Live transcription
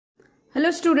Hello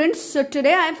students, so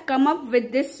today I have come up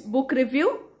with this book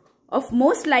review of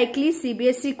most likely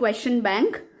CBSE Question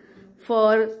Bank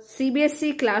for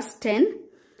CBSE Class 10.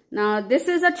 Now this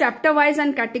is a chapter-wise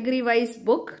and category-wise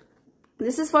book.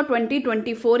 This is for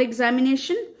 2024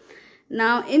 examination.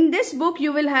 Now in this book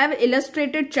you will have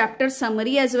illustrated chapter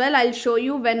summary as well. I'll show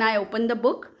you when I open the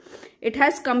book. It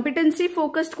has competency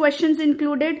focused questions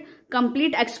included,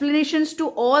 complete explanations to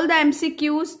all the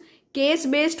MCQs,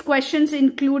 case-based questions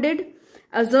included,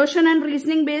 assertion and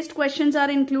reasoning based questions are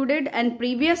included, and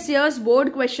previous year's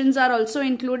board questions are also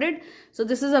included. So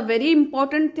this is a very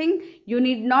important thing. You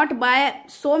need not buy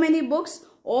so many books.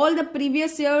 All the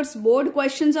previous year's board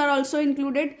questions are also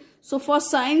included. So for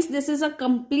science, this is a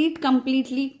complete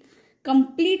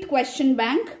question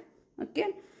bank.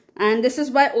 Okay. And this is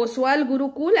by Oswal,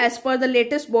 Gurukul as per the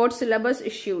latest board syllabus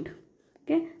issued.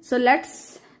 Okay. So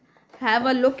let's have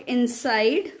a look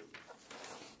inside.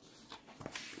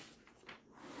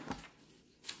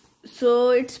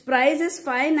 So its price is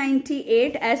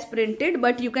 $598 as printed,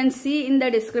 but you can see in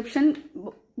the description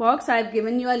box I have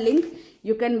given you a link.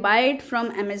 You can buy it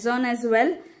from Amazon as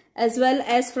well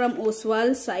as from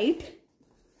Oswal site.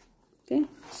 Okay.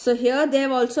 So here they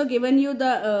have also given you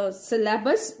the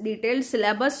syllabus, detailed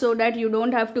syllabus, so that you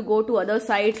don't have to go to other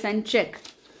sites and check.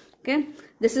 Okay.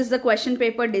 This is the question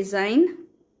paper design.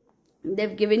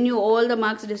 They've given you all the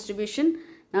marks distribution.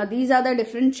 Now these are the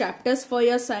different chapters for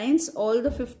your science. All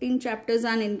the 15 chapters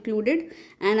are included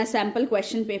and a sample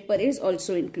question paper is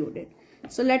also included.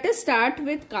 So let us start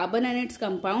with carbon and its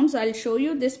compounds. I'll show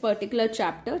you this particular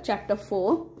chapter, chapter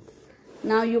 4.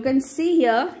 Now you can see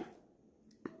here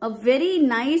a very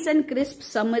nice and crisp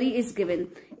summary is given.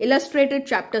 Illustrated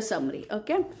chapter summary.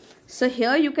 Okay. So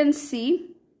here you can see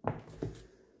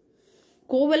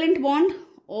covalent bond,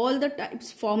 all the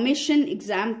types, formation,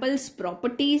 examples,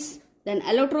 properties. Then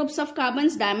allotropes of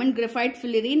carbons, diamond, graphite,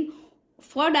 fullerene.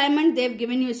 For diamond, they have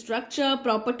given you structure,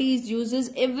 properties,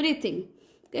 uses, everything.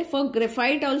 Okay, for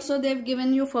graphite also they have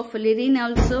given you, for fullerene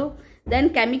also.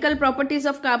 Then chemical properties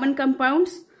of carbon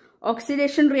compounds,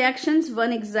 oxidation reactions,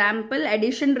 one example,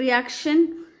 addition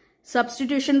reaction,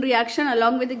 substitution reaction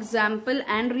along with example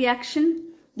and reaction.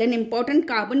 Then important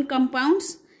carbon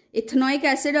compounds, ethanoic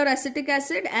acid or acetic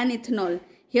acid and ethanol.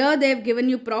 Here they have given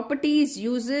you properties,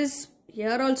 uses.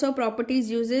 Here also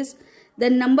properties, uses, the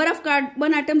number of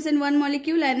carbon atoms in one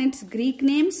molecule and its Greek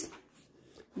names.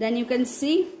 Then you can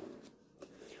see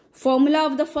formula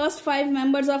of the first 5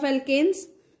 members of alkanes.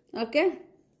 Okay.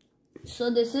 So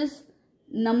this is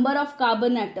number of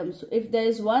carbon atoms. So if there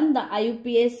is one, the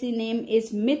IUPAC name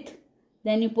is meth.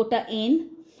 Then you put a N.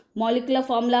 Molecular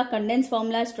formula, condensed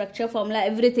formula, structure formula,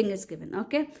 everything is given.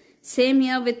 Okay. Same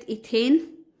here with ethane,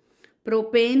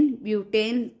 propane,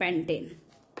 butane, pentane.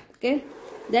 Okay,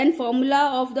 then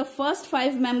formula of the first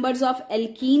 5 members of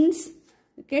alkenes.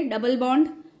 Okay, double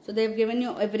bond. So they have given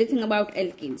you everything about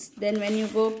alkenes. Then when you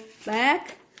go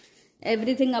back,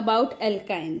 everything about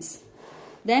alkynes.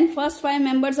 Then first 5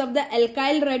 members of the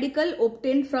alkyl radical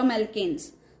obtained from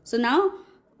alkanes. So now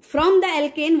from the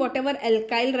alkane, whatever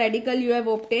alkyl radical you have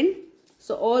obtained.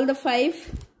 So all the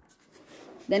 5.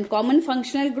 Then common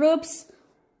functional groups.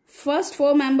 First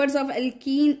 4 members of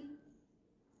alkanes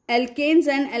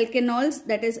and alkanols,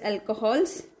 that is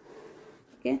alcohols.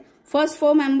 Okay. First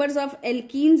 4 members of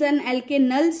alkenes and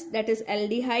alkanols, that is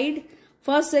aldehyde.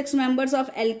 First 6 members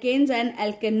of alkanes and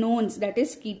alkanones, that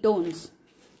is ketones.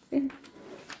 Okay.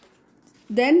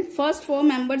 Then first 4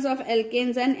 members of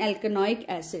alkanes and alkanoic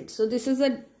acid. So this is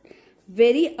a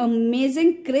very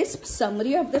amazing crisp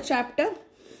summary of the chapter.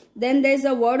 Then there is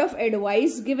a word of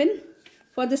advice given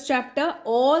for this chapter.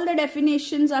 All the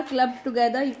definitions are clubbed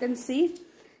together, you can see.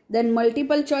 Then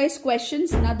multiple choice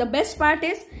questions. Now the best part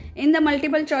is in the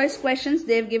multiple choice questions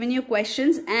they have given you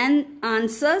questions and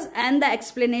answers and the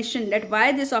explanation that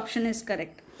why this option is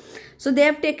correct. So they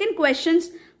have taken questions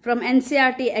from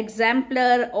NCERT,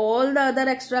 exemplar, all the other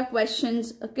extra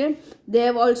questions. Okay. They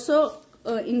have also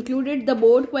included the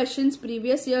board questions,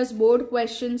 previous year's board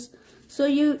questions. So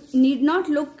you need not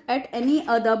look at any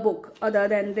other book other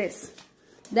than this.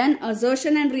 Then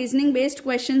assertion and reasoning based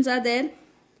questions are there.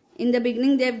 In the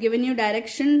beginning, they have given you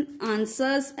direction,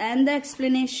 answers and the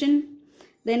explanation.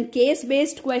 Then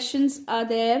case-based questions are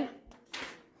there.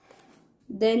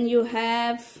 Then you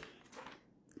have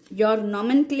your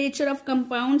nomenclature of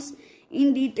compounds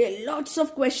in detail. Lots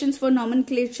of questions for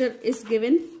nomenclature is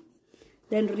given.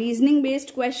 Then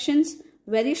reasoning-based questions,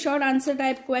 very short answer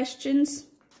type questions.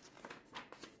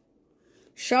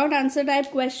 Short answer type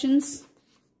questions.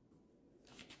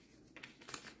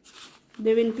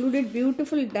 They've included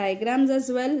beautiful diagrams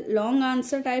as well. Long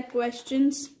answer type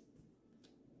questions.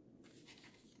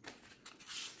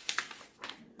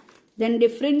 then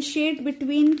differentiate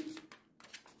between,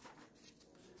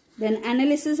 then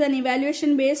analysis and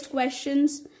evaluation based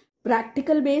questions,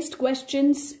 practical based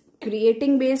questions,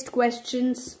 creating based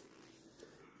questions,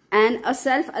 and a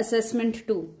self-assessment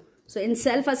too. So in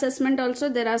self-assessment also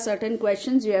there are certain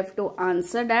questions you have to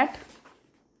answer that.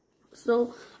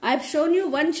 So I've shown you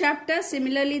one chapter.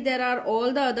 Similarly, there are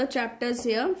all the other chapters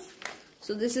here.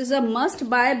 So this is a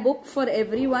must-buy book for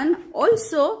everyone.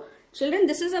 Also, children,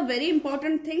 this is a very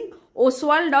important thing,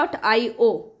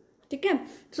 Oswal.io. Okay?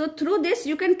 So through this,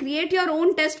 you can create your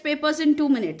own test papers in 2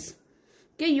 minutes.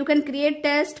 Okay, you can create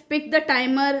test, pick the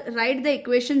timer, write the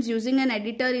equations using an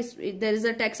editor. There is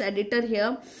a text editor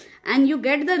here, and you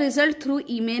get the result through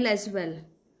email as well.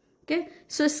 Okay,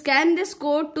 so scan this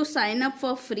code to sign up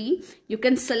for free. You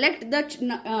can select the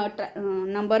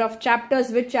number of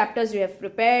chapters, which chapters you have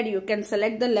prepared. You can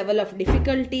select the level of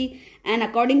difficulty, and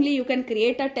accordingly you can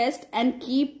create a test and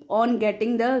keep on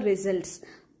getting the results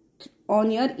on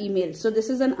your email. So this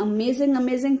is an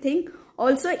amazing thing.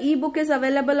 Also, ebook is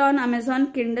available on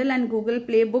Amazon Kindle and Google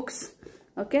Play Books.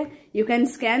 Okay, you can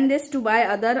scan this to buy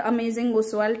other amazing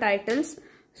Oswal titles.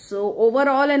 So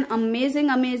overall, an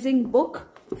amazing book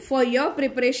for your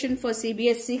preparation for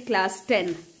CBSE Class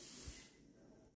 10.